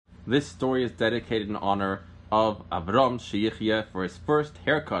This story is dedicated in honor of Avram Sheyichya for his first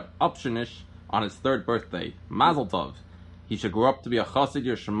haircut, Upshinish, on his 3rd birthday. Mazel Tov. He should grow up to be a Chassid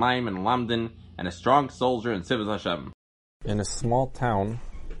Yerushalayim and Lamdin and a strong soldier in Tzivos Hashem. In a small town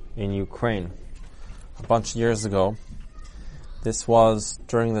in Ukraine, a bunch of years ago, this was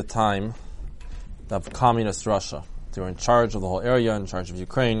during the time of communist Russia. They were in charge of the whole area, in charge of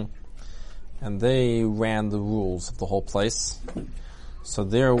Ukraine, and they ran the rules of the whole place. So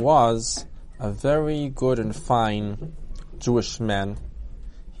there was a very good and fine Jewish man.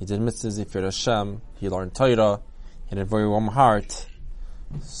 He did mitzvahs, he feared Hashem, he learned Torah, he had a very warm heart.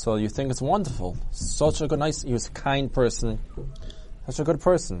 So you think it's wonderful. Such a good, he was a kind person, such a good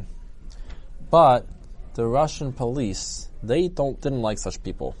person. But the Russian police, they didn't like such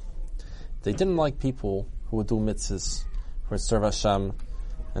people. They didn't like people who would do mitzvahs, who would serve Hashem,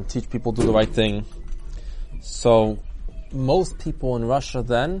 and teach people to do the right thing. So most people in Russia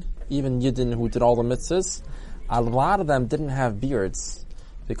then, even Yidden who did all the mitzvahs, a lot of them didn't have beards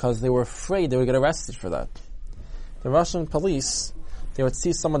because they were afraid they would get arrested for that. The Russian police, they would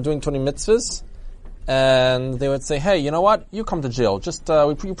see someone doing 20 mitzvahs, and they would say, hey, you know what? You come to jail.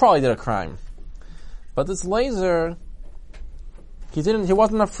 You probably did a crime. But this Laser, he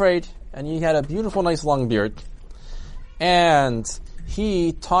wasn't afraid, and he had a beautiful, nice, long beard. And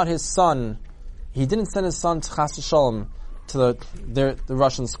he taught his son, he didn't send his son to Chas V'Shalom, to the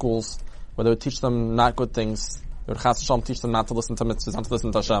Russian schools, where they would teach them not good things. They would Chas V'Shalom teach them not to listen to mitzvahs, not to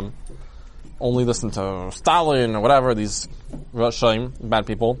listen to Hashem. Only listen to Stalin or whatever, these Russian bad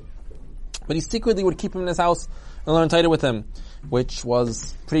people. But he secretly would keep him in his house and learn Torah with him, which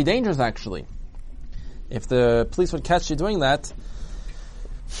was pretty dangerous actually. If the police would catch you doing that,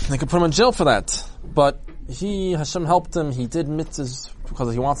 they could put him in jail for that. But Hashem helped him. He did mitzvahs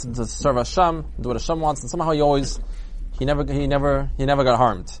because he wanted to serve Hashem, do what Hashem wants, and somehow he never got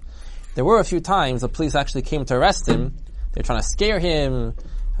harmed. There were a few times the police actually came to arrest him. They were trying to scare him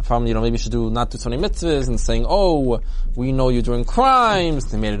from, maybe you should not do so many mitzvahs, and saying, oh, we know you're doing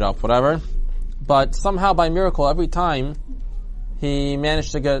crimes. They made it up, whatever. But somehow, by miracle, every time, he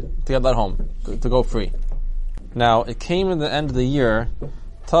managed to get let home, to go free. Now, it came in the end of the year,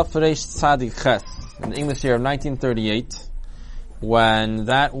 Tov Reish Tzadik Ches, in the English year of 1938, when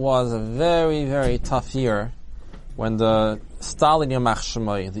that was a very, very tough year, when the Stalin Yamach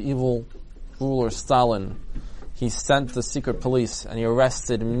Shemai, the evil ruler Stalin, he sent the secret police and he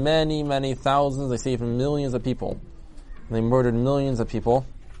arrested many, many thousands, they say even millions of people. And they murdered millions of people.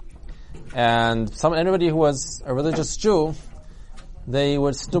 And anybody who was a religious Jew, they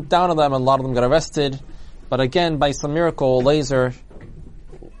would stoop down on them and a lot of them got arrested. But again, by some miracle, Laser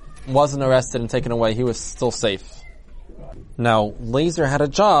wasn't arrested and taken away. He was still safe. Now, Laser had a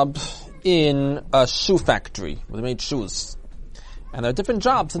job in a shoe factory where they made shoes. And there are different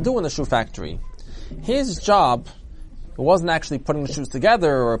jobs to do in the shoe factory. His job wasn't actually putting the shoes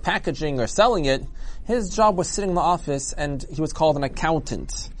together or packaging or selling it. His job was sitting in the office and he was called an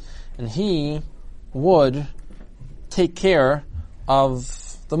accountant. And he would take care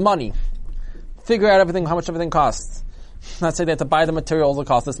of the money. Figure out how much everything costs. Let's say they have to buy the materials, it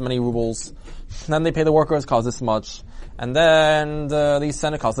costs this many rubles. And then they pay the workers, it costs this much. And then the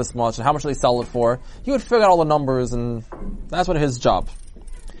Senate costs this much. And how much do they sell it for? He would figure out all the numbers, and that's what his job.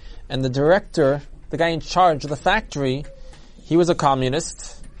 And the director, the guy in charge of the factory, he was a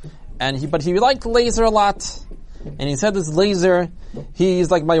communist. But he liked Laser a lot. And he said, this Laser, he's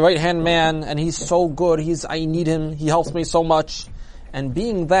like my right-hand man, and he's so good. I need him. He helps me so much. And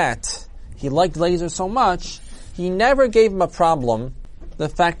being that he liked Laser so much, he never gave him a problem, the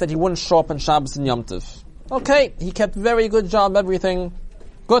fact that he wouldn't show up on Shabbos and Yom Tov. Okay, he kept very good job, everything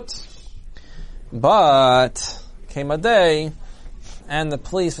good. But came a day, and the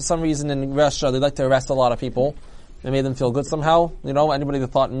police, for some reason in Russia, they like to arrest a lot of people. They made them feel good somehow. Anybody that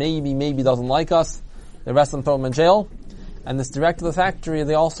thought maybe doesn't like us, they arrest them, throw them in jail. And this director of the factory,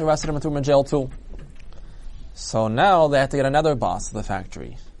 they also arrested him and threw him in jail too. So now they had to get another boss of the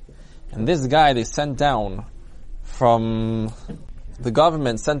factory. And this guy they sent down from the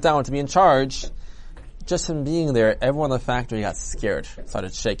government, sent down to be in charge. Just him being there, everyone in the factory got scared,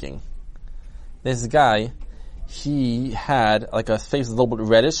 started shaking. This guy, he had a face a little bit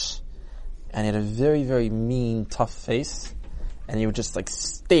reddish, and he had a very, very mean, tough face, and he would just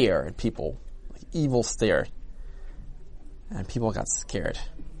stare at people, evil stare. And people got scared.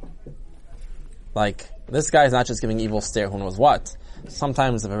 This guy's not just giving evil stare who knows what.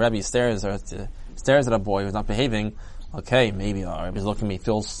 Sometimes if a Rebbe stares at a boy who's not behaving, okay, maybe Rebbe's looking at me,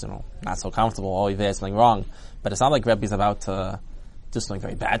 feels, not so comfortable, oh, he did something wrong. But it's not like Rebbe's about to do something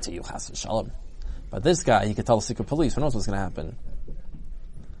very bad to you, chas v'shalom. But this guy, he could tell the secret police, who knows what's going to happen.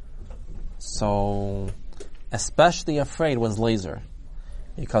 So, especially afraid was Lazer.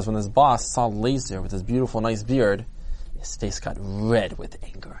 Because when his boss saw Lazer with his beautiful, nice beard, his face got red with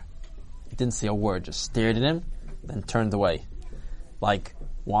anger. He didn't say a word, just stared at him, then turned away. Like,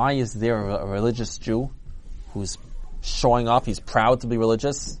 why is there a religious Jew who's showing off, he's proud to be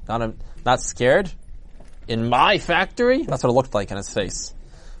religious, not scared? In my factory? That's what it looked like in his face.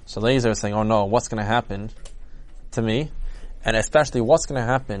 So Lazer was saying, oh no, what's going to happen to me? And especially, what's going to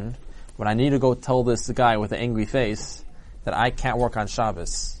happen when I need to go tell this guy with an angry face that I can't work on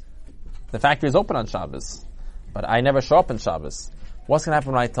Shabbos? The factory is open on Shabbos, but I never show up on Shabbos. What's going to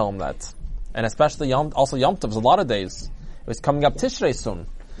happen when I tell him that? And especially, also Yom Tov is a lot of days. It's coming up Tishrei soon.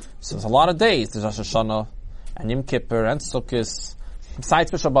 So there's a lot of days. There's Rosh Hashanah, and Yom Kippur, and Sukkot,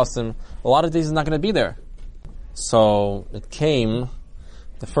 besides Shabbosim. A lot of days is not going to be there. So it came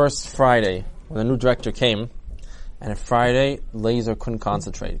the first Friday when the new director came, and on Friday, Lazer couldn't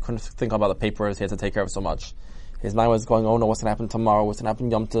concentrate, couldn't think about the papers he had to take care of so much. His mind was going, oh no, what's going to happen tomorrow? What's going to happen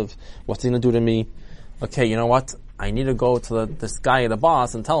Yom Tov? What's he going to do to me? Okay, you know what? I need to go to this guy, the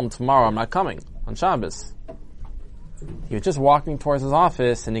boss, and tell him tomorrow I'm not coming on Shabbos. He was just walking towards his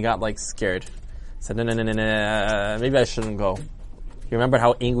office, and he got scared. He said, no, maybe I shouldn't go. He remembered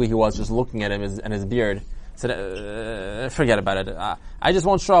how angry he was just looking at him and his beard. He said, forget about it. I just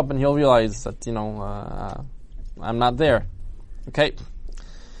won't show up, and he'll realize that, I'm not there. Okay.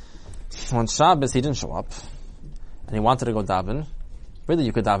 On Shabbos, he didn't show up, and he wanted to go daven. Really,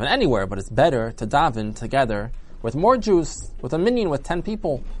 you could daven anywhere, but it's better to daven together with more Jews, with a minyan, with 10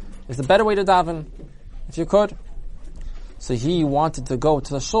 people. It's the better way to daven, if you could. So he wanted to go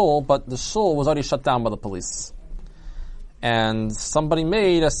to the shul, but the shul was already shut down by the police. And somebody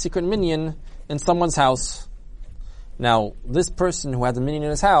made a secret minyan in someone's house. Now, this person who had the minyan in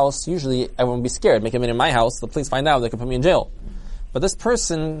his house, usually everyone would be scared. Make a minyan in my house, the police find out, they could put me in jail. But this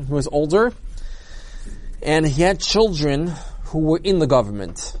person who was older, and he had children who were in the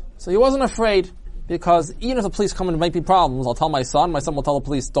government. So he wasn't afraid, because even if the police come and might be problems, I'll tell my son will tell the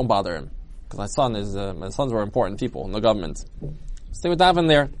police, don't bother him. Because my sons were important people in the government. So they would daven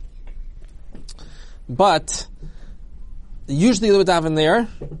there. But, usually they would daven there,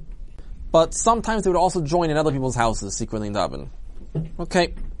 but sometimes they would also join in other people's houses secretly in daven.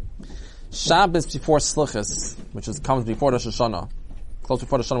 Okay. Shabbos before Slichas, which comes before Rosh Hashanah. Close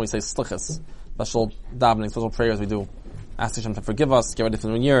before Rosh Hashanah we say Slichas. Special davening, special prayers we do. Ask Hashem to forgive us, get ready for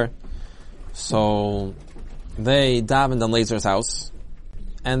the new year. So, they davened on Lazer's house.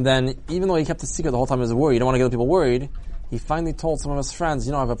 And then, even though he kept the secret the whole time he was worried, he didn't want to get the people worried, he finally told some of his friends,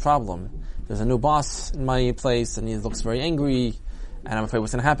 I have a problem. There's a new boss in my place, and he looks very angry, and I'm afraid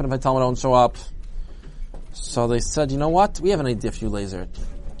what's going to happen if I tell him I don't show up. So they said, you know what? We have an idea for you, Lazer.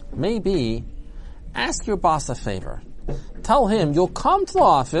 Maybe, ask your boss a favor. Tell him you'll come to the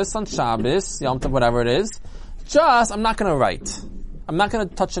office on Shabbos, Yom Tov, whatever it is, I'm not going to write. I'm not going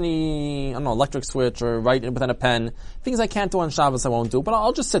to touch any, electric switch or write with a pen. Things I can't do on Shabbos I won't do, but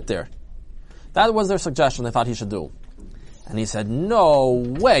I'll just sit there. That was their suggestion they thought he should do. And he said, no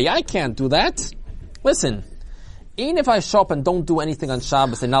way, I can't do that. Listen, even if I show up and don't do anything on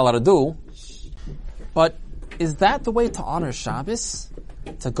Shabbos they're not allowed to do, but is that the way to honor Shabbos?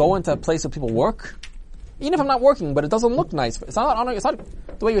 To go into a place where people work? Even if I'm not working, but it doesn't look nice. It's not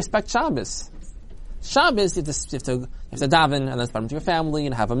the way you respect Shabbos. Shabbos, you have to daven and then spend with your family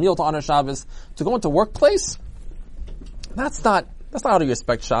and have a meal to honor Shabbos. To go into a workplace, that's not how to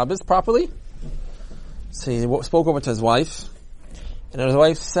respect Shabbos properly. So he spoke over to his wife, and his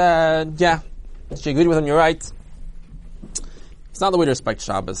wife said, yeah, she agreed with him, you're right. It's not the way to respect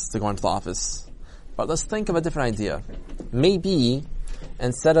Shabbos, to go into the office. But let's think of a different idea. Maybe,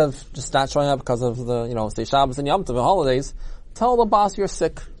 instead of just not showing up because of the, say Shabbos and Yom Tov, the holidays, tell the boss you're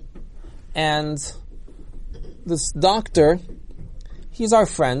sick. And this doctor, he's our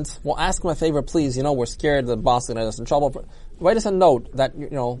friend. We'll ask him a favor, please. We're scared the boss is going to get us in trouble. Write us a note that,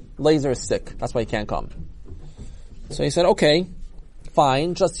 Lazer is sick. That's why he can't come. So he said, okay,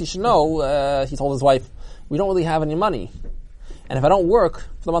 fine. Just you should know, he told his wife, we don't really have any money. And if I don't work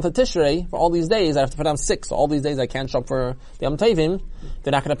for the month of Tishrei, for all these days, I have to put down 6. So all these days I can't show up for the Yom Tovim,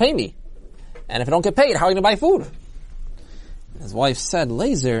 they're not going to pay me. And if I don't get paid, how are you going to buy food? His wife said,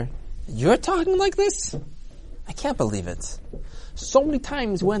 Lazer, you're talking like this? I can't believe it. So many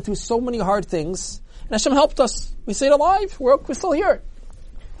times we went through so many hard things, and Hashem helped us. We stayed alive. We're still here.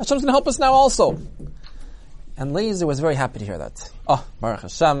 Hashem's going to help us now also. And Lazer was very happy to hear that. Oh, Baruch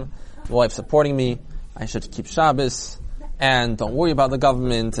Hashem, my wife's supporting me. I should keep Shabbos, and don't worry about the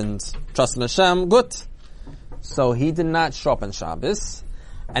government, and trust in Hashem. Good. So he did not show up on Shabbos,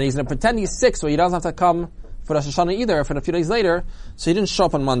 and he's going to pretend he's sick, so he doesn't have to come for Rosh Hashanah either, for a few days later. So he didn't show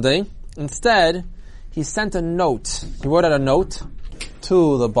up on Monday. Instead, he sent a note. He wrote out a note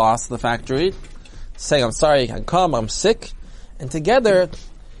to the boss of the factory saying, I'm sorry I can't come, I'm sick. And together,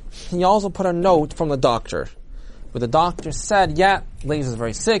 he also put a note from the doctor, where the doctor said, yeah, Lazer's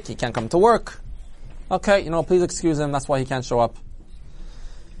very sick, he can't come to work. Okay, please excuse him, that's why he can't show up.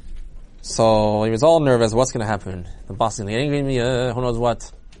 So he was all nervous, what's going to happen? The boss is going to get angry at me, who knows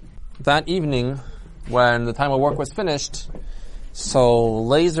what. That evening, when the time of work was finished, so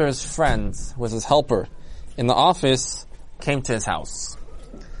Lazer's friend, who was his helper in the office, came to his house.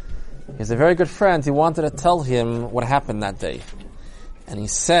 He's a very good friend, he wanted to tell him what happened that day. And he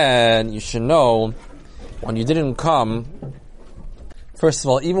said, you should know, when you didn't come, first of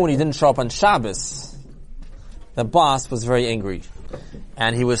all, even when you didn't show up on Shabbos, the boss was very angry.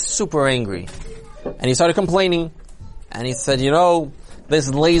 And he was super angry. And he started complaining. And he said, this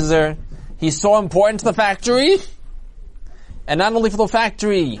Lazer, he's so important to the factory. And not only for the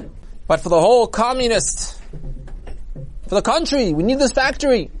factory, but for the whole communist. For the country. We need this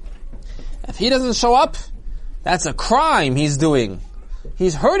factory. If he doesn't show up, that's a crime he's doing.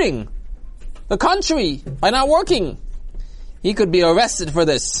 He's hurting the country by not working. He could be arrested for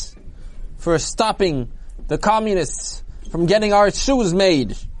this. For stopping the communists from getting our shoes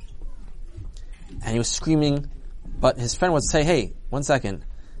made. And he was screaming, but his friend would say, hey, 1 second,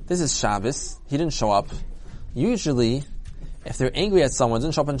 this is Shabbos, he didn't show up. Usually, if they're angry at someone who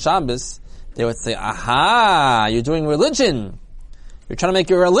didn't show up on Shabbos, they would say, aha, you're doing religion. You're trying to make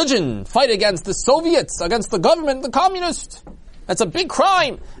your religion fight against the Soviets, against the government, the communists. That's a big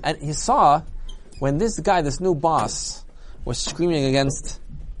crime. And he saw, when this guy, this new boss, was screaming against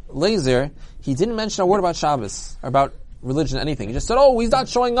Lazer, he didn't mention a word about Shabbos, or about religion, anything. He just said, he's not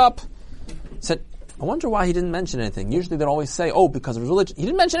showing up. He said, I wonder why he didn't mention anything. Usually they'd always say, because of religion. He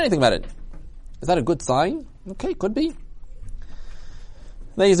didn't mention anything about it. Is that a good sign? Okay, could be.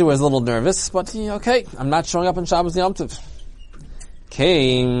 Lazer was a little nervous, but I'm not showing up on Shabbos Yom Tov.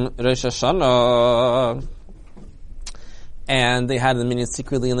 Came Rosh Hashanah, and they had the meeting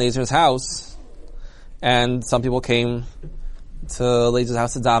secretly in Lazer's house, and some people came to Lazer's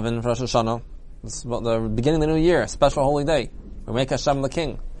house to daven for Rosh Hashanah. This is the beginning of the new year, a special holy day. We make Hashem the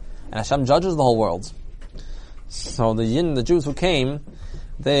king. And Hashem judges the whole world. So the Jews who came,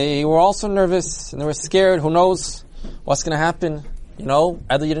 they were also nervous, and they were scared. Who knows what's going to happen?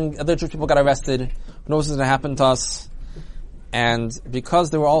 Other Jewish people got arrested. Who knows what's going to happen to us? And because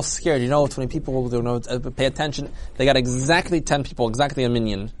they were all scared, 20 people, pay attention, they got exactly 10 people, exactly a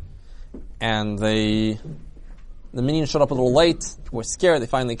minyan. And the minyan showed up a little late. People were scared. They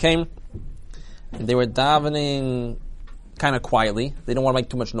finally came. And they were davening kind of quietly. They didn't want to make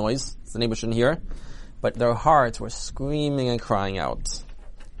too much noise, so the neighbors shouldn't hear. But their hearts were screaming and crying out.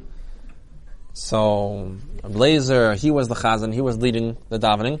 So, Lazer, he was the chazan, he was leading the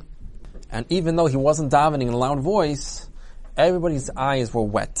davening. And even though he wasn't davening in a loud voice, everybody's eyes were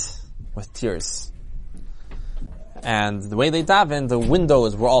wet with tears. And the way they davened, the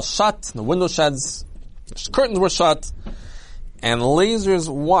windows were all shut, the window sheds, the curtains were shut, and Lazer's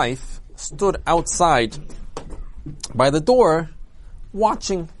wife stood outside by the door,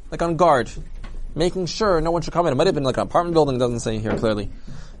 watching, like on guard, making sure no one should come in. It might have been like an apartment building, it doesn't say here clearly.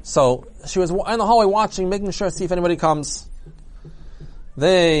 So, she was in the hallway watching, making sure to see if anybody comes.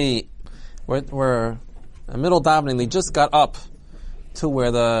 They were in the middle of davening, they just got up to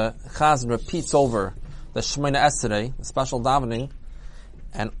where the chazan repeats over the Shemona Esrei, the special davening,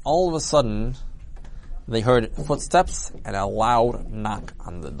 and all of a sudden, they heard footsteps and a loud knock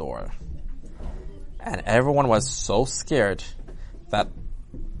on the door. And everyone was so scared that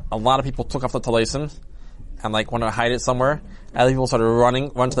a lot of people took off the talesim and wanted to hide it somewhere. Other people started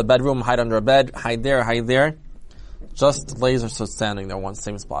run to the bedroom, hide under a bed, hide there. Just Lazer stood standing there one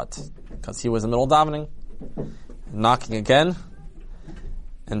same spot. Because he was in the middle of davening, knocking again,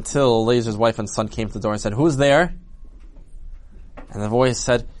 until Lazer's wife and son came to the door and said, who's there? And the voice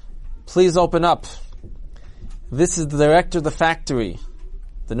said, please open up. This is the director of the factory,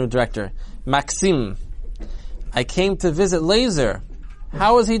 the new director, Maxim. I came to visit Lazer.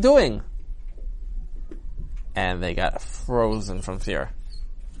 How is he doing? And they got frozen from fear.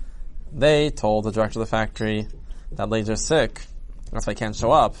 They told the director of the factory that Lazer's sick. That's why he can't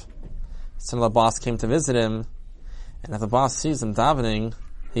show up. So the boss came to visit him, and if the boss sees him davening,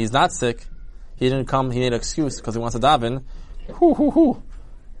 he's not sick. He didn't come, he made an excuse because he wants to daven.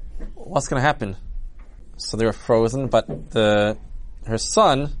 What's going to happen? So they were frozen, but her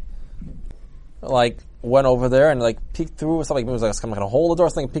son, went over there and peeked through something. It was kind of like a hole in the door,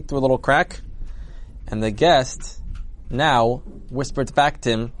 something, peeked through a little crack. And the guest now whispered back to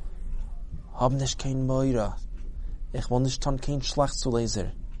him, Hab nicht kein Meura. Ich will nicht tun kein Schlecht zu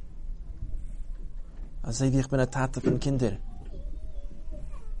Lazer. Ich bin a Tate von Kinder.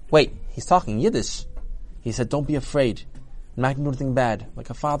 Wait, he's talking Yiddish. He said, don't be afraid. I'm not going to do anything bad. Like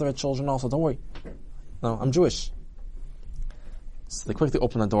a father of children also, don't worry. No, I'm Jewish. So they quickly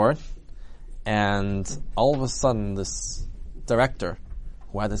open the door, and all of a sudden this director,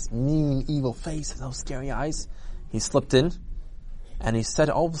 who had this mean, evil face and those scary eyes, he slipped in, and he said,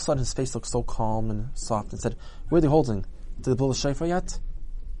 all of a sudden his face looked so calm and soft, and said, where are they holding? Did they blow the shofar yet?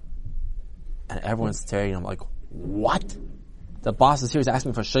 And everyone's staring at him like, what? The boss is here, he's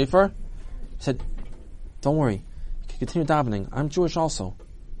asking for a shofar? He said, don't worry, you can continue davening. I'm Jewish also.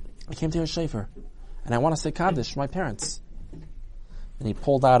 I came to hear shofar, and I want to say Kaddish for my parents. And he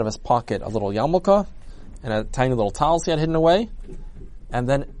pulled out of his pocket a little yarmulke and a tiny little towels he had hidden away. And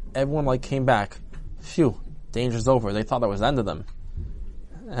then everyone came back. Phew, danger's over. They thought that was the end of them.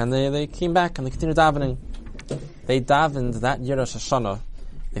 And they came back and they continued davening. They davened that year Rosh Hashanah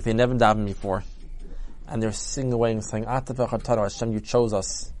if they never davened before. And they're singing away and saying, Hashem, you chose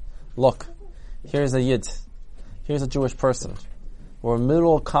us. Look, here's a Yid. Here's a Jewish person. We're in the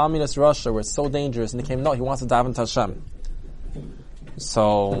middle of communist Russia where it's so dangerous. And he came, no, he wants to daven to Hashem.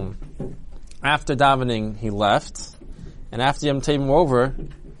 So, after davening, he left. And after Yom Tovim were over,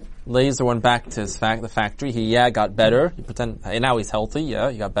 Laser went back to the factory. He got better. He now he's healthy.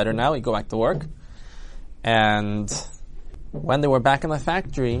 He got better now. He go back to work. And when they were back in the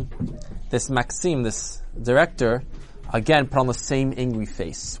factory, this Maxim, this director, again put on the same angry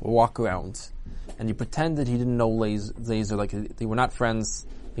face. Would walk around. And he pretended he didn't know Laser, like they were not friends,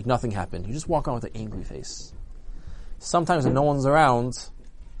 like nothing happened. He just walk around with an angry face. Sometimes when no one's around,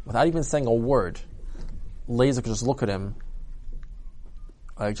 without even saying a word, Laser could just look at him,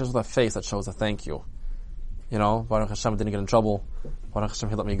 just with a face that shows a thank you. Baruch Hashem didn't get in trouble. Baruch Hashem,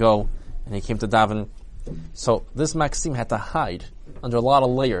 he let me go. And he came to daven. So this Maxim had to hide under a lot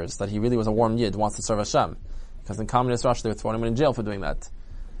of layers that he really was a warm Yid, wants to serve Hashem. Because in communist Russia, they were throwing him in jail for doing that.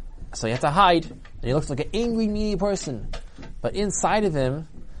 So he had to hide, and he looked like an angry, needy person. But inside of him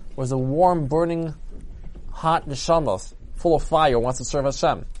was a warm, burning, hot neshama, full of fire, wants to serve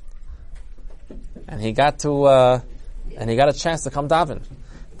Hashem. And he got a chance to come daven.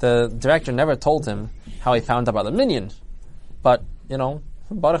 The director never told him how he found out about the minyan. But,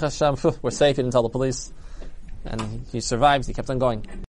 Baruch Hashem, we're safe, he didn't tell the police. And he survived, he kept on going.